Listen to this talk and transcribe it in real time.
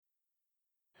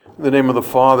In the name of the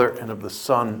Father, and of the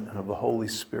Son, and of the Holy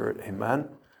Spirit, amen.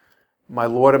 My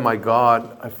Lord and my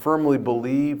God, I firmly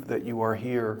believe that you are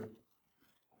here,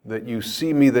 that you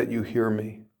see me, that you hear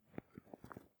me.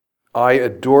 I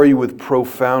adore you with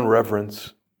profound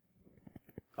reverence.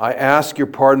 I ask your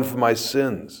pardon for my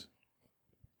sins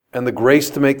and the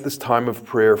grace to make this time of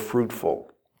prayer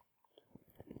fruitful.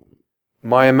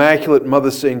 My Immaculate Mother,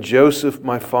 Saint Joseph,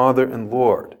 my Father and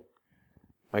Lord,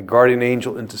 my guardian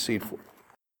angel, intercede for me.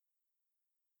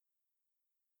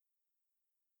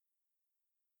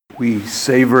 We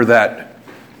savor that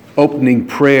opening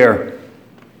prayer,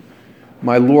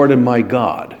 my Lord and my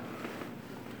God.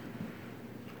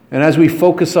 And as we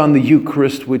focus on the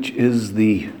Eucharist, which is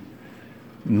the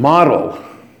model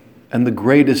and the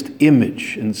greatest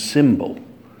image and symbol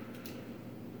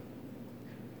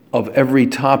of every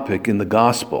topic in the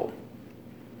gospel,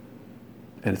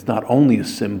 and it's not only a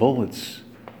symbol, it's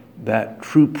that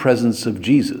true presence of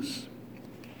Jesus.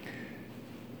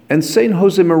 And Saint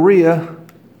Josemaria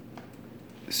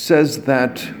says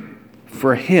that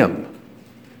for him,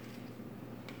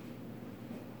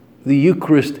 the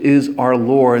Eucharist is our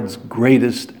Lord's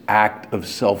greatest act of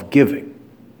self-giving.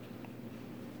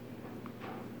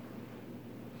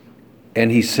 And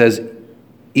he says,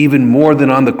 even more than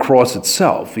on the cross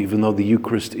itself, even though the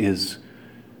Eucharist is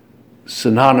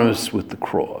synonymous with the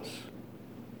cross,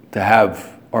 to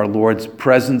have our Lord's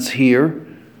presence here,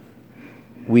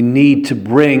 we need to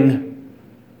bring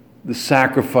the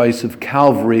sacrifice of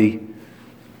Calvary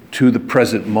to the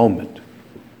present moment.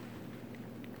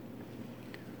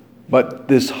 But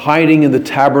this hiding in the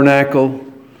tabernacle,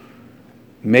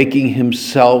 making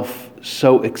himself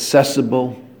so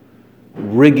accessible,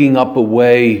 rigging up a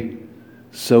way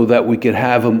so that we could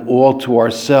have him all to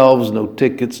ourselves, no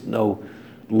tickets, no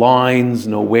lines,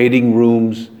 no waiting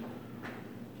rooms.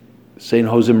 St.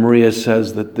 Josemaria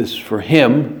says that this, for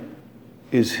him,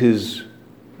 is his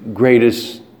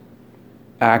greatest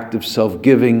act of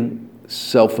self-giving,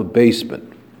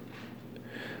 self-abasement.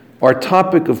 Our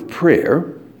topic of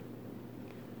prayer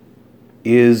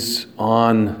is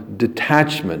on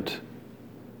detachment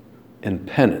and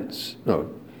penance.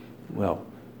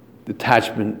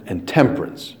 Detachment and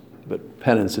temperance, but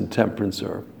penance and temperance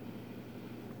are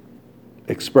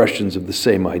expressions of the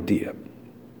same idea.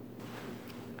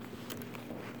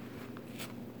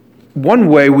 One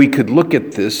way we could look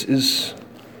at this is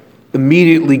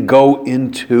immediately go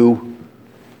into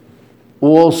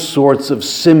all sorts of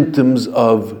symptoms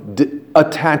of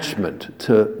attachment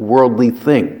to worldly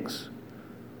things.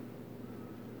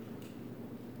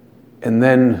 And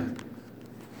then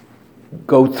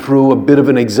go through a bit of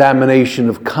an examination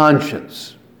of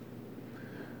conscience,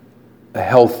 a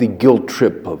healthy guilt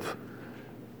trip of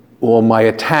all my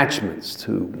attachments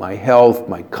to my health,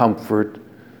 my comfort,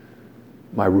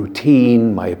 my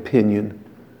routine, my opinion.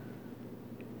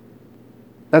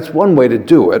 That's one way to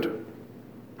do it.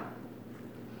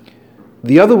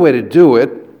 The other way to do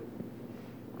it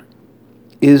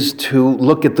is to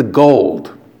look at the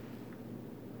gold.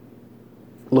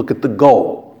 Look at the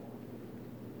goal.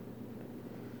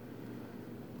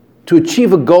 To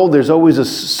achieve a goal, there's always a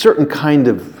certain kind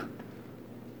of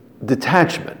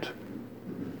detachment.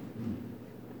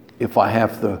 If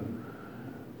I'm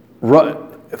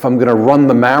going to run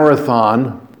the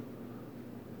marathon,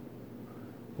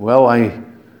 well, I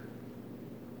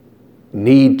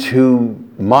need to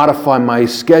modify my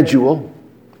schedule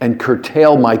and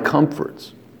curtail my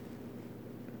comforts.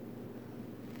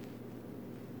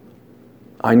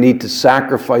 I need to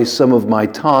sacrifice some of my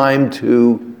time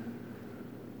to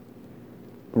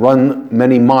run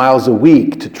many miles a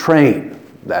week to train.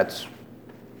 There's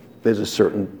a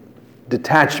certain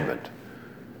detachment.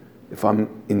 If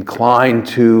I'm inclined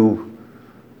to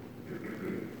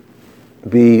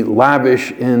be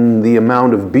lavish in the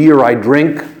amount of beer I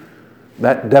drink,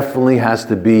 that definitely has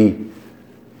to be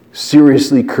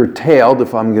seriously curtailed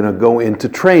if I'm going to go into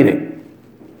training.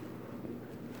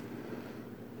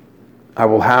 I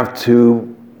will have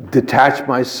to detach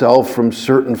myself from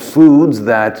certain foods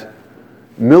that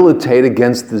militate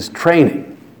against this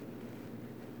training,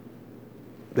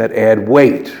 that add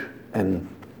weight and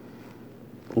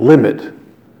limit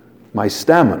my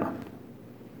stamina,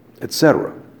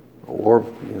 etc. Or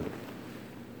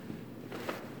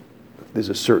there's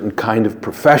a certain kind of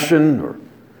profession or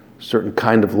a certain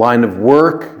kind of line of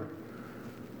work,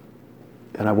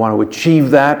 and I want to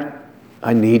achieve that,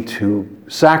 I need to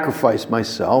sacrifice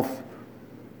myself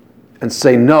and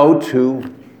say no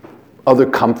to other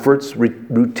comforts,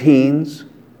 routines,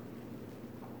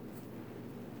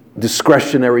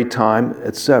 discretionary time,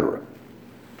 etc.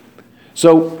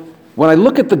 So when I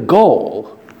look at the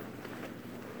goal,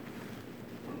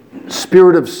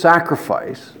 spirit of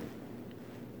sacrifice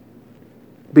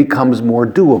becomes more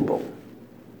doable.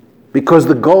 Because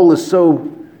the goal is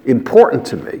so important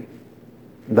to me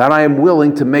that I am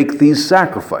willing to make these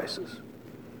sacrifices.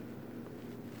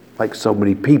 Like so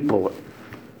many people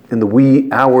in the wee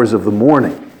hours of the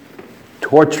morning,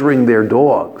 torturing their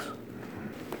dogs,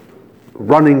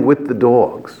 running with the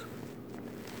dogs,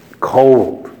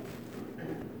 cold,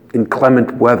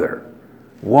 inclement weather.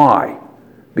 Why?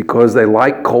 Because they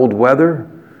like cold weather?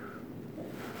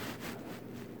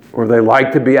 Or they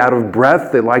like to be out of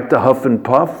breath? They like to huff and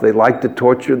puff? They like to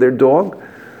torture their dog?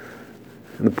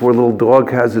 And the poor little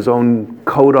dog has his own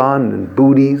coat on and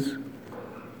booties.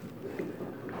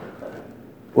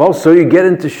 Well, so you get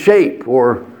into shape,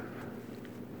 or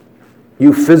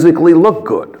you physically look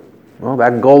good. Well,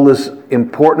 that goal is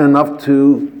important enough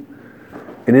to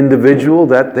an individual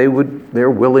that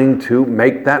they're willing to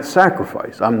make that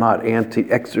sacrifice. I'm not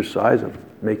anti-exercise, I'm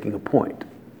making a point.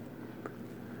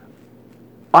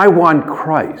 I want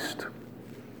Christ.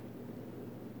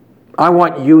 I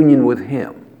want union with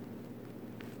Him.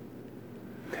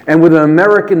 And with an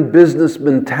American business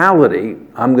mentality,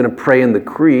 I'm going to pray in the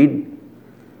creed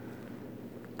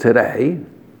today,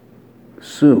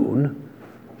 soon.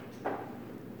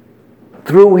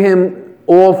 Through Him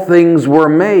all things were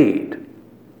made.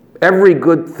 Every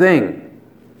good thing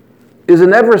is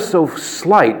an ever so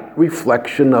slight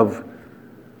reflection of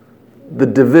the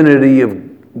divinity of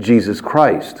Jesus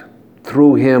Christ.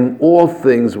 Through Him all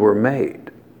things were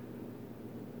made.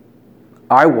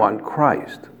 I want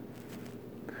Christ.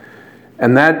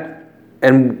 And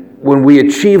when we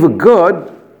achieve a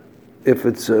good, if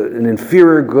it's an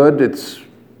inferior good, it's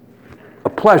a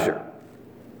pleasure.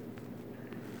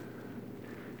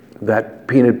 That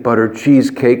peanut butter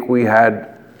cheesecake we had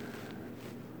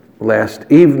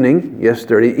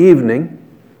yesterday evening,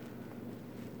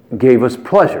 gave us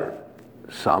pleasure.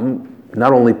 Some,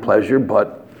 not only pleasure,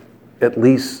 but at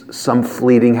least some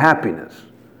fleeting happiness.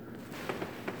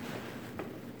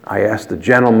 I asked the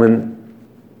gentleman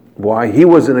why he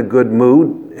was in a good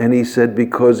mood, and he said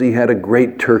because he had a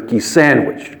great turkey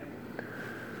sandwich.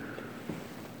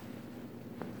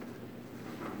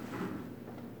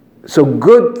 So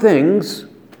good things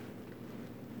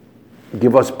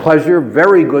give us pleasure,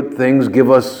 very good things give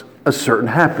us a certain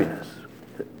happiness,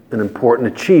 an important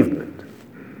achievement.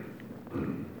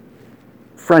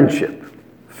 Friendship,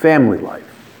 family life.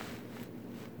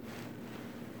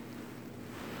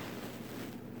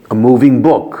 A moving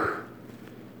book,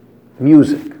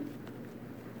 music,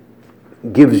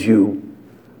 gives you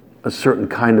a certain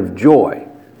kind of joy,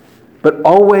 but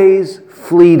always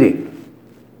fleeting,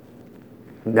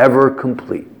 never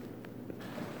complete.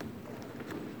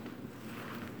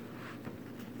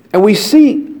 And we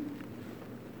see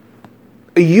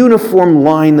a uniform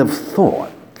line of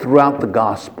thought throughout the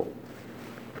gospel.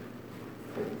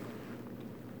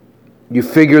 You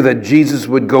figure that Jesus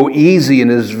would go easy in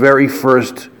his very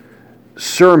first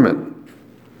sermon,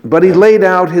 but he laid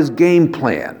out his game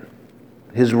plan,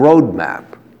 his roadmap.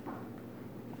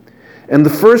 And the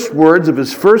first words of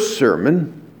his first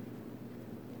sermon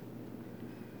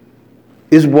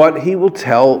is what he will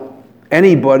tell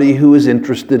anybody who is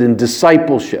interested in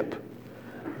discipleship.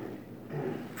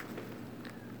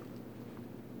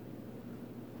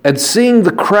 And seeing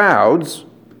the crowds,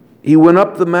 he went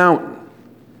up the mountain.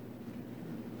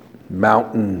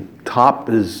 Mountain top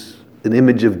is an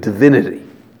image of divinity.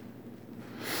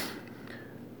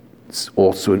 It's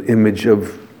also an image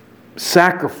of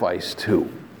sacrifice to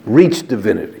reach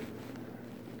divinity.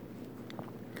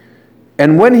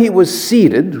 And when he was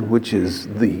seated, which is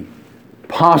the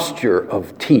posture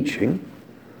of teaching,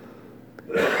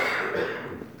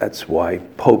 that's why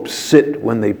popes sit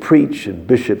when they preach and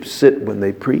bishops sit when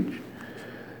they preach.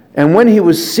 And when he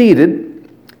was seated,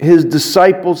 his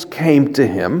disciples came to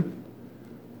him,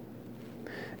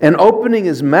 and opening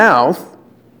his mouth,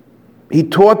 he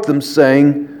taught them,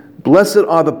 saying, "Blessed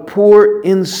are the poor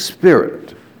in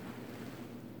spirit,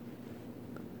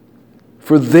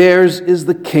 for theirs is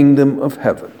the kingdom of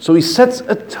heaven." So he sets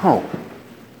a tone.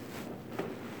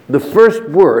 The first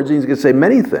words, he's going to say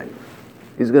many things.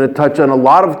 He's going to touch on a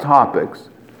lot of topics.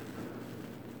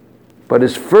 But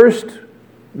his first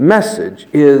message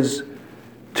is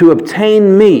to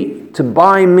obtain me, to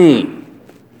buy me.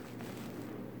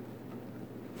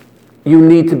 You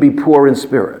need to be poor in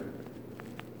spirit.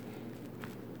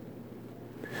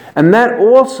 And that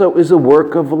also is a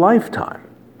work of a lifetime.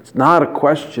 It's not a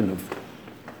question of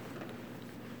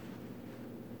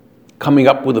coming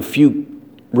up with a few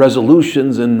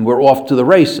resolutions and we're off to the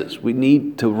races. We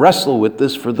need to wrestle with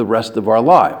this for the rest of our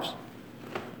lives.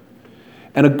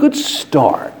 And a good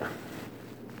start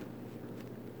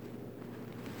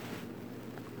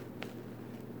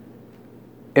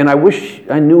And I wish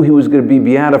I knew he was going to be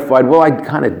beatified. Well, I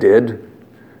kind of did,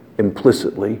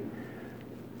 implicitly.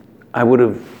 I would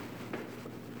have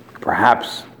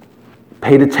perhaps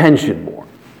paid attention more.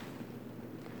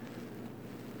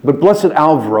 But Blessed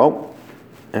Alvaro,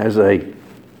 as I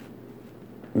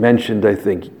mentioned, I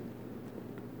think,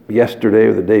 yesterday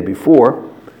or the day before,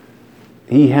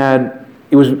 it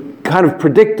was kind of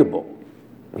predictable.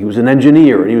 He was an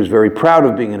engineer, and he was very proud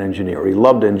of being an engineer. He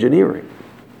loved engineering,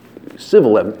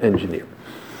 civil engineer.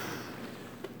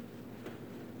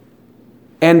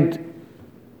 And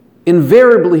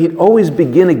invariably, he'd always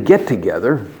begin a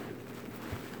get-together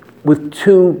with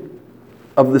two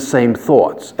of the same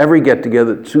thoughts. Every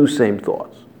get-together, two same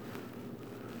thoughts.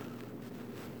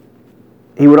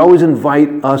 He would always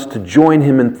invite us to join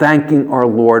him in thanking our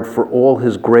Lord for all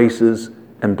his graces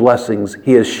and blessings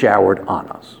he has showered on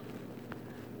us.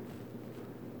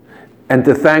 And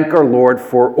to thank our Lord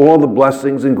for all the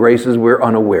blessings and graces we're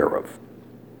unaware of.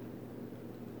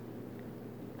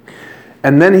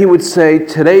 And then he would say,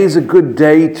 today's a good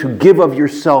day to give of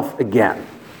yourself again.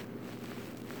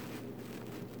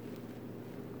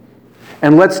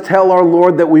 And let's tell our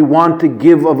Lord that we want to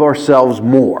give of ourselves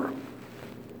more.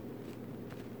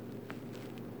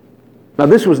 Now,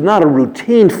 this was not a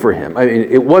routine for him. I mean,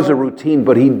 it was a routine,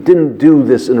 but he didn't do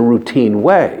this in a routine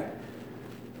way.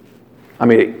 I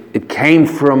mean, it came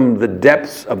from the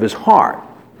depths of his heart.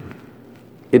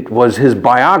 It was his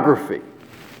biography.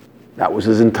 That was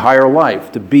his entire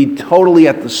life, to be totally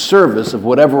at the service of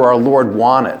whatever our Lord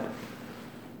wanted.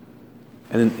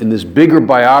 And in this bigger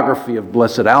biography of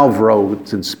Blessed Alvaro,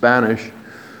 it's in Spanish,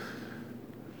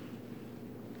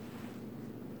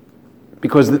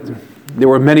 because there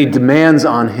were many demands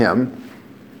on him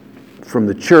from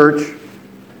the church,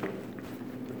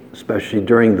 especially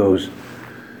during those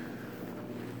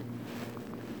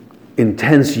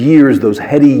intense years, those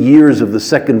heady years of the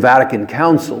Second Vatican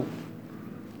Council.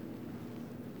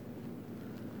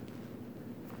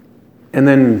 And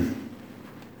then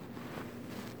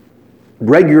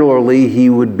regularly he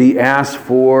would be asked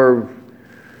for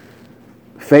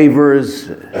favors,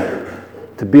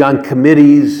 to be on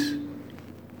committees,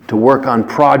 to work on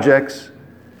projects.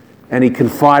 And he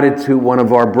confided to one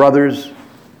of our brothers,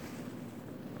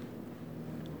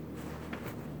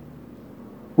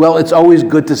 well, it's always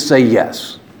good to say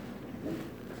yes.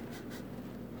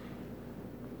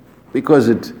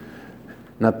 Because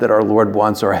not that our Lord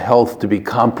wants our health to be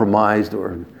compromised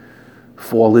or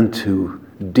fall into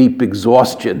deep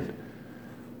exhaustion,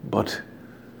 but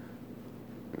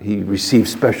he received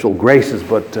special graces,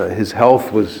 but his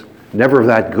health was never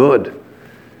that good.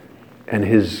 And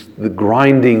the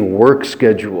grinding work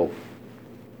schedule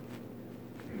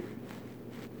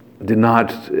did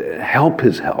not help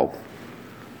his health.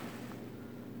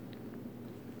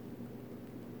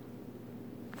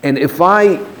 And if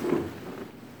I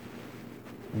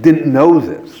didn't know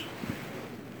this,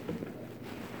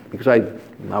 because I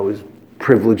was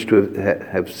privileged to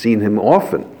have seen him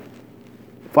often,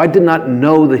 if I did not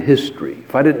know the history,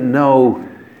 if I didn't know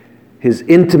his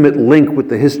intimate link with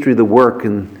the history of the work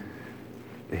and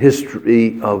the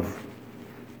history of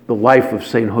the life of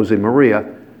St. Jose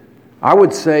Maria, I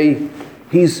would say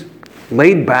he's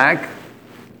laid back.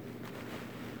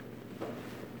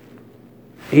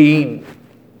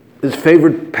 His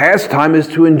favorite pastime is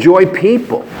to enjoy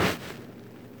people.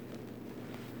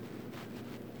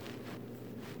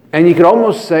 And you could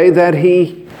almost say that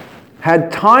he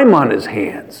had time on his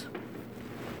hands.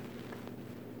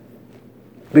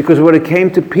 Because when it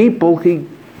came to people, he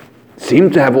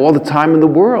seemed to have all the time in the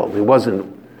world. He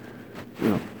wasn't,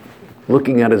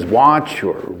 looking at his watch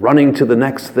or running to the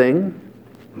next thing,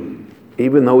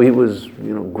 even though he was,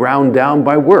 ground down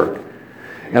by work.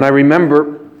 And I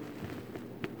remember,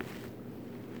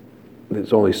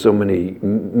 there's only so many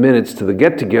minutes to the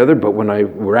get-together, but when I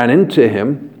ran into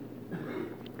him,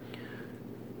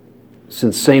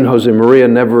 since St. Jose Maria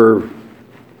never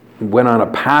went on a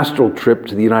pastoral trip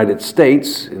to the United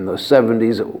States in the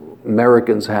 70s,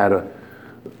 Americans had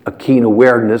a keen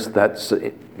awareness that,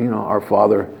 our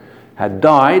father had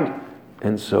died,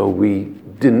 and so we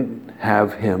didn't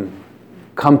have him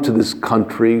come to this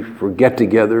country for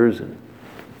get-togethers and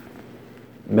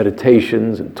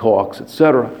meditations and talks,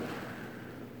 etc.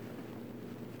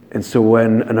 And so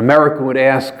when an American would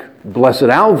ask Blessed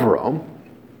Alvaro,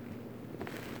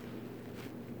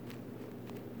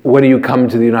 when do you come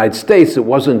to the United States? It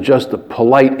wasn't just a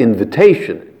polite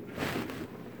invitation.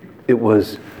 It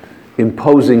was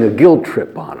imposing a guilt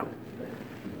trip on him.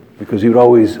 Because he would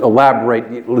always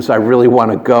elaborate, listen, I really want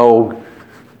to go.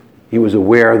 He was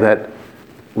aware that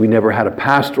we never had a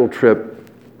pastoral trip.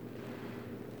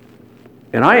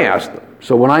 And I asked him,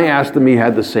 So when I asked him, he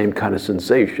had the same kind of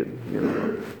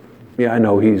sensation. Yeah, I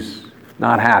know he's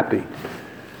not happy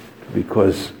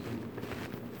because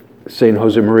St.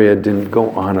 Josemaria didn't go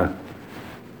on a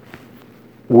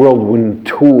whirlwind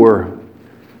tour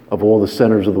of all the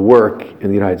centers of the work in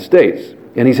the United States.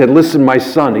 And he said, listen, my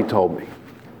son, he told me,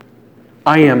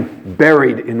 I am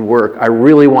buried in work. I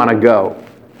really want to go,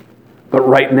 but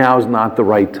right now is not the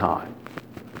right time.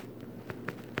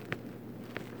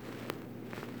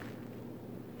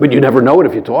 But you never know it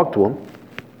if you talk to him.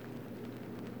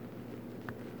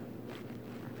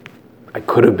 I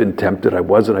could have been tempted. I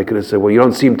wasn't. I could have said, well, you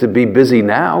don't seem to be busy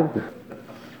now.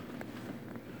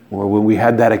 Or when we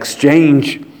had that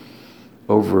exchange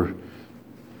over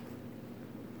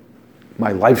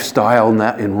my lifestyle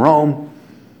in Rome,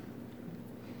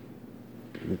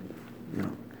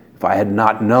 if I had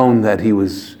not known that he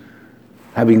was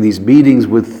having these meetings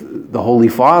with the Holy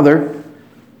Father,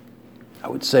 I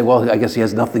would say, well, I guess he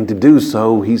has nothing to do,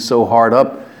 so he's so hard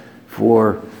up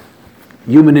for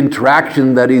human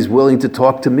interaction that he's willing to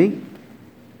talk to me.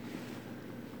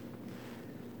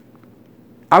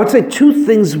 I would say two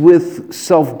things with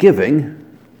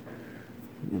self-giving,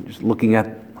 just looking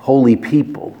at holy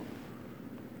people,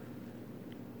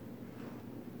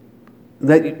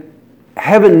 that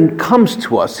heaven comes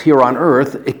to us here on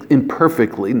earth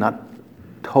imperfectly, not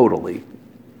totally.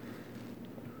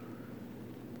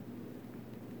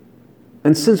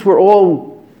 And since we're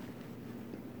all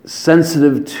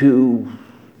sensitive to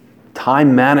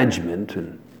time management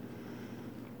and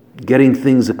getting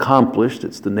things accomplished,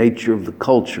 it's the nature of the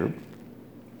culture.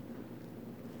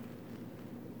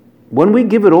 When we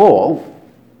give it all,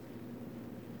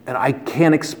 and I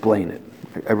can't explain it,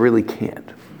 I really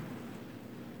can't,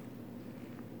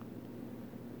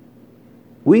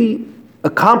 we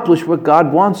accomplish what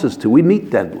God wants us to. We meet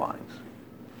deadlines.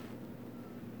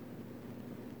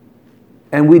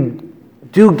 And we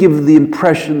do give the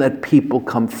impression that people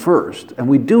come first. And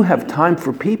we do have time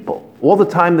for people, all the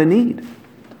time they need.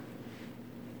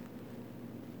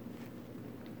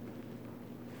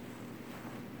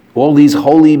 All these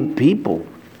holy people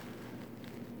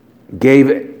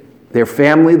gave their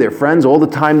family, their friends, all the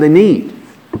time they need.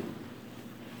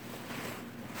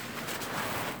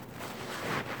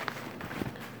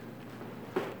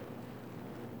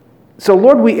 So,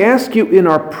 Lord, we ask you in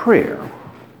our prayer,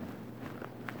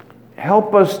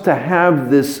 help us to have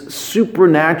this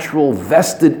supernatural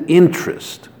vested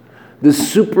interest,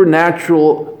 this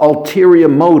supernatural ulterior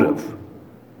motive.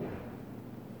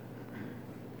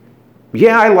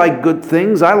 Yeah, I like good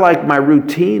things. I like my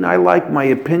routine. I like my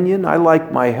opinion. I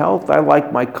like my health. I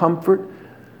like my comfort.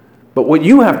 But what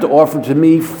you have to offer to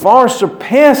me far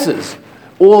surpasses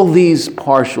all these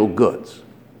partial goods.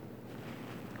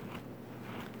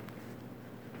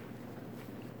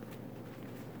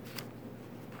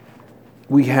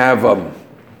 We have a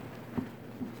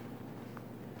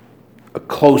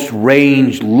close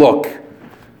range look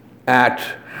at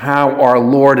how our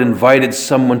Lord invited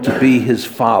someone to be his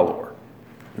follower.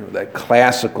 That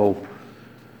classical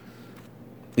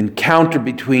encounter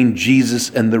between Jesus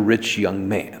and the rich young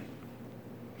man.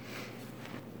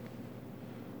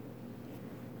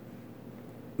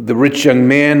 The rich young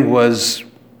man was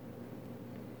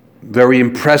very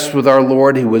impressed with our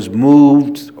Lord. He was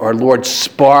moved. Our Lord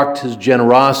sparked his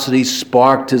generosity,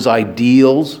 sparked his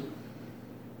ideals.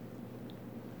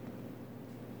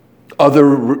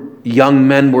 Other young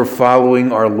men were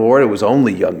following our Lord. It was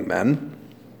only young men.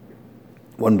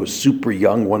 One was super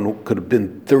young. One could have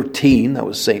been 13. That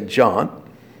was St. John.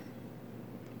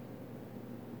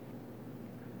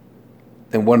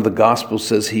 And one of the Gospels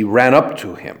says he ran up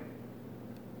to him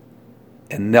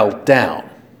and knelt down.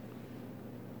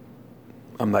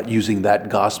 I'm not using that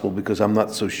gospel because I'm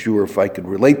not so sure if I could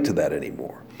relate to that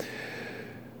anymore.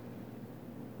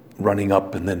 Running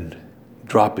up and then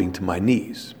dropping to my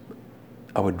knees.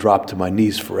 I would drop to my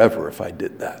knees forever if I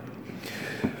did that.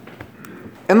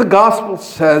 And the gospel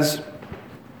says,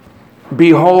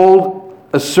 behold,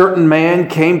 a certain man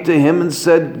came to him and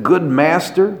said, good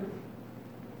master,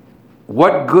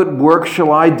 what good work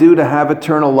shall I do to have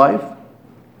eternal life?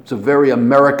 It's a very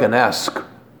American-esque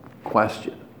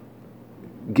question.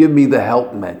 Give me the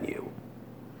help menu.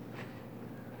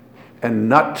 And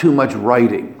not too much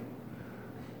writing.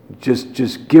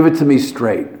 Just give it to me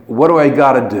straight. What do I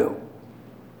got to do?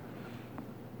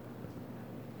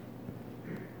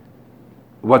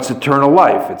 What's eternal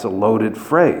life? It's a loaded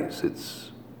phrase.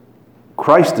 It's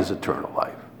Christ is eternal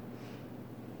life.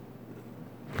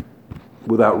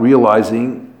 Without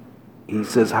realizing, he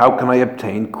says, how can I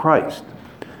obtain Christ?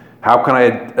 How can I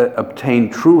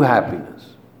obtain true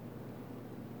happiness?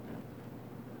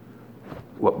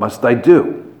 What must I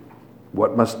do?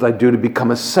 What must I do to become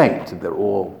a saint? They're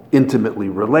all intimately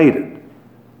related.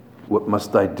 What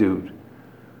must I do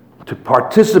to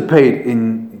participate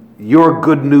in your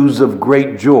good news of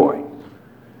great joy?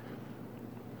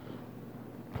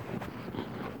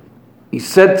 He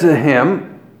said to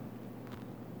him,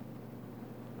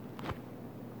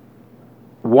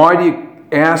 why do you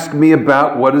ask me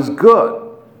about what is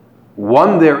good?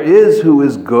 One there is who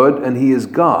is good, and he is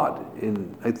God.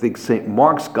 In, I think, St.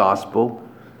 Mark's Gospel,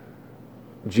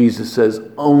 Jesus says,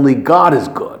 only God is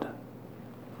good.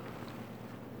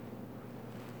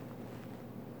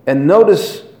 And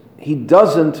notice he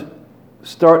doesn't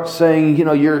start saying,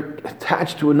 you're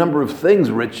attached to a number of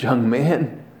things, rich young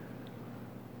man.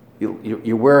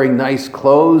 You're wearing nice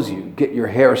clothes, you get your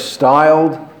hair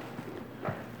styled,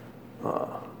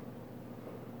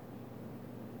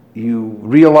 you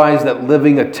realize that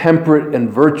living a temperate and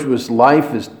virtuous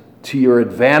life is to your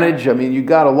advantage. I mean, you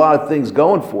got a lot of things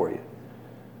going for you.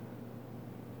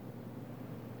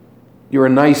 You're a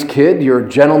nice kid, you're a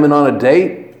gentleman on a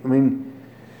date. I mean,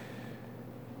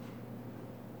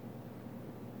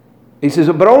 he says,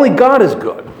 but only God is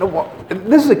good.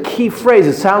 This is a key phrase.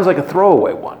 It sounds like a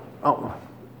throwaway one. Oh,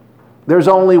 there's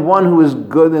only one who is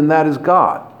good, and that is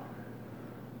God.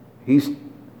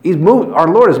 Our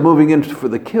Lord is moving in for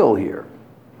the kill here.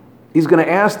 He's going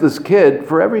to ask this kid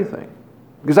for everything,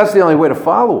 because that's the only way to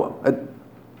follow him.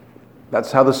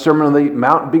 That's how the Sermon on the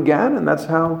Mount began, and that's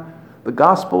how the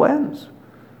gospel ends.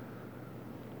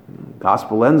 The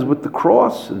gospel ends with the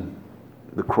cross, and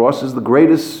the cross is the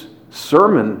greatest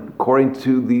sermon according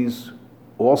to these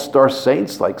all-star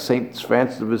saints like St.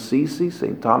 Francis of Assisi,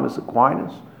 St. Thomas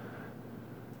Aquinas.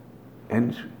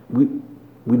 And we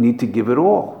need to give it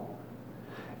all.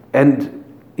 And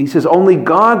he says, only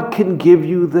God can give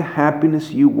you the happiness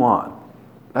you want.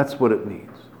 That's what it means.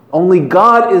 Only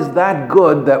God is that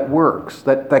good that works,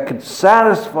 that could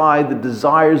satisfy the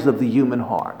desires of the human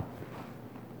heart.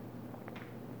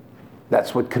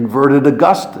 That's what converted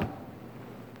Augustine.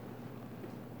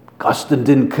 Augustine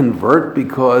didn't convert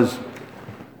because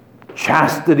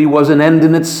chastity was an end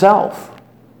in itself.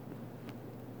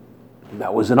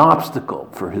 That was an obstacle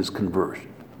for his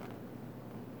conversion.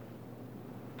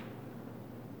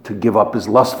 To give up his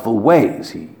lustful ways,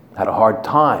 he had a hard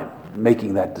time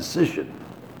making that decision.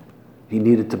 He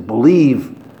needed to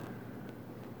believe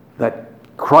that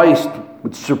Christ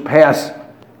would surpass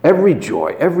every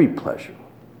joy, every pleasure.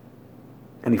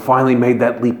 And he finally made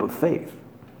that leap of faith.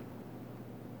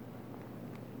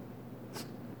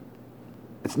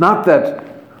 It's not that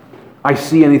I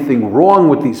see anything wrong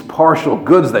with these partial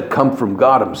goods that come from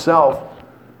God himself,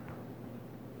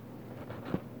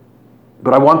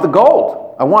 but I want the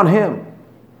gold. I want him.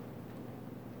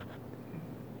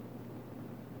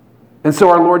 And so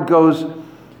our Lord goes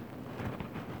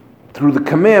through the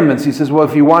commandments. He says, well,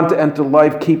 if you want to enter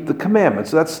life, keep the commandments.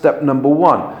 So that's step number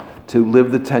 1, to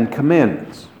live the 10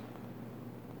 commandments.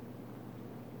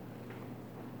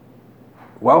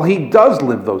 Well, he does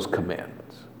live those commandments.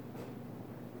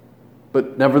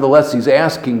 But nevertheless, he's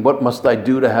asking, what must I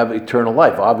do to have eternal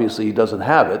life? Obviously, he doesn't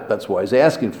have it. That's why he's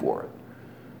asking for it.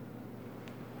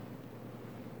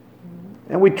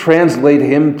 And we translate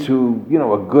him to,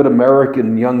 a good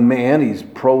American young man. He's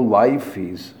pro-life.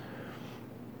 He's,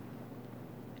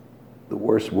 the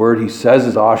worst word he says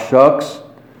is, aw shucks.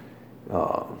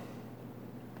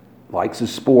 Likes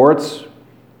his sports.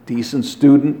 Decent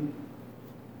student.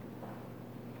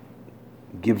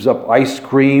 Gives up ice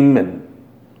cream and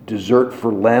dessert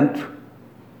for Lent.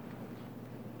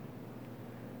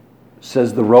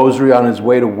 Says the rosary on his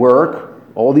way to work.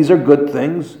 All these are good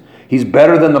things. He's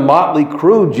better than the motley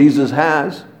crew Jesus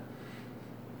has.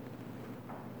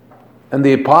 And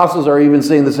the apostles are even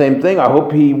saying the same thing. I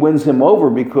hope he wins him over,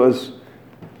 because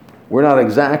we're not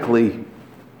exactly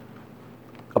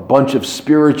a bunch of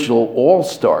spiritual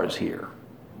all-stars here.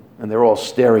 And they're all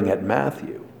staring at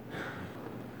Matthew.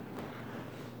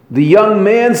 The young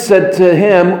man said to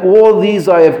him, all these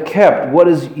I have kept. What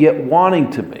is yet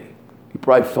wanting to me? He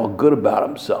probably felt good about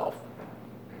himself.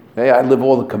 Hey, I live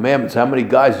all the commandments. How many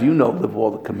guys you know live all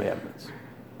the commandments?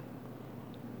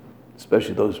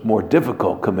 Especially those more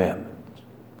difficult commandments.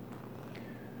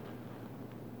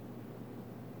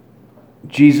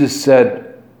 Jesus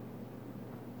said,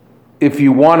 if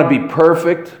you want to be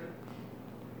perfect,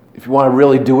 if you want to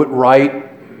really do it right,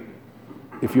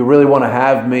 if you really want to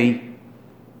have me,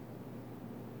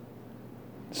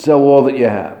 sell all that you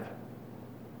have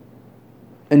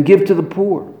and give to the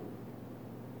poor.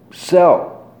 Sell.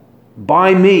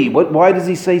 Buy me. Why does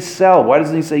he say sell? Why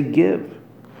doesn't he say give?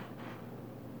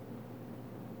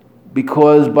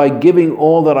 because by giving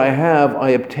all that I have, I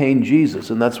obtain Jesus.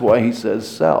 And that's why he says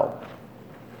sell.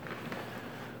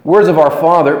 Words of our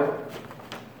Father,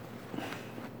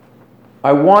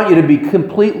 I want you to be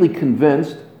completely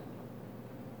convinced,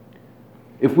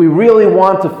 if we really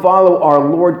want to follow our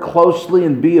Lord closely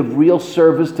and be of real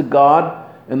service to God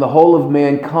and the whole of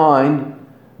mankind,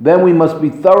 then we must be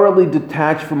thoroughly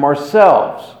detached from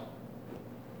ourselves.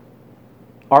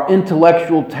 Our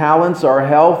intellectual talents, our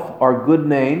health, our good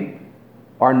name,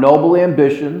 our noble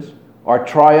ambitions, our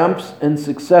triumphs and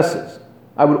successes.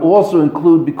 I would also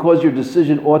include, because your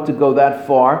decision ought to go that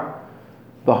far,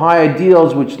 the high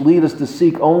ideals which lead us to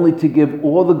seek only to give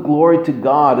all the glory to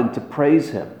God and to praise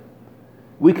Him.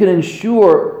 We can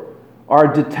ensure our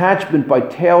detachment by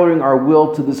tailoring our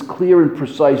will to this clear and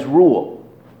precise rule.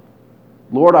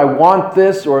 Lord, I want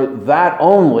this or that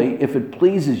only if it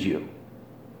pleases you.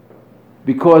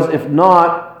 Because if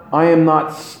not, I am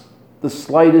not the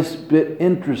slightest bit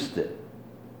interested.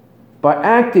 By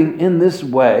acting in this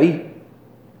way,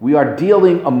 we are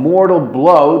dealing a mortal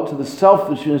blow to the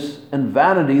selfishness and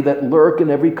vanity that lurk in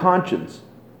every conscience.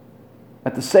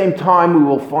 At the same time, we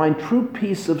will find true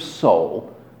peace of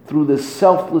soul through this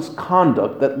selfless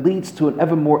conduct that leads to an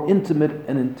ever more intimate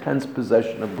and intense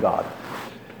possession of God.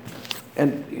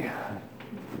 And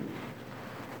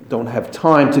don't have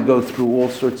time to go through all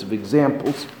sorts of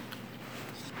examples,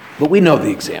 but we know the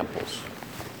examples.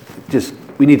 Just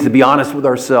we need to be honest with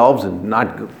ourselves and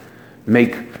not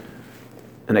make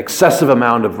an excessive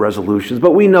amount of resolutions,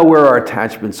 but we know where our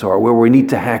attachments are, where we need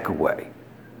to hack away.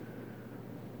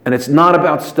 And it's not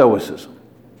about stoicism,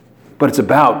 but it's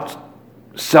about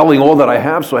selling all that I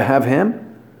have so I have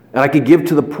Him, and I could give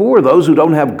to the poor, those who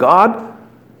don't have God.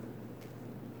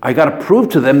 I got to prove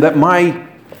to them that my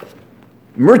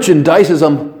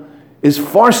merchandisism is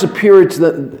far superior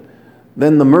to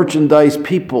than the merchandise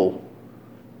people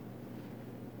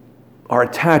are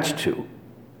attached to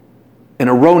and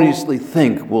erroneously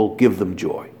think will give them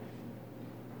joy.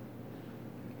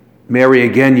 Mary,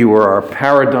 again, you are our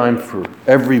paradigm for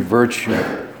every virtue,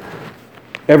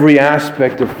 every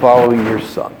aspect of following your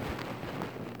Son.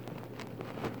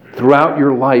 Throughout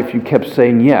your life, you kept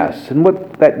saying yes, and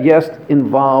what that yes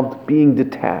involved being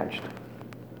detached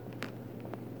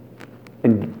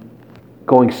and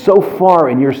going so far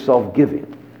in your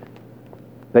self-giving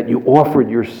that you offered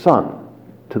your Son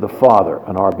to the Father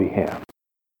on our behalf.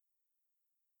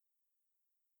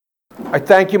 I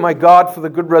thank you, my God, for the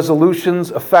good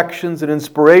resolutions, affections, and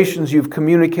inspirations you've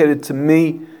communicated to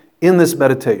me in this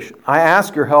meditation. I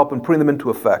ask your help in putting them into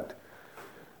effect.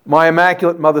 My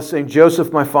Immaculate Mother, St.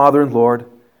 Joseph, my Father and Lord,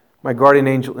 my guardian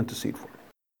angel, intercede for me.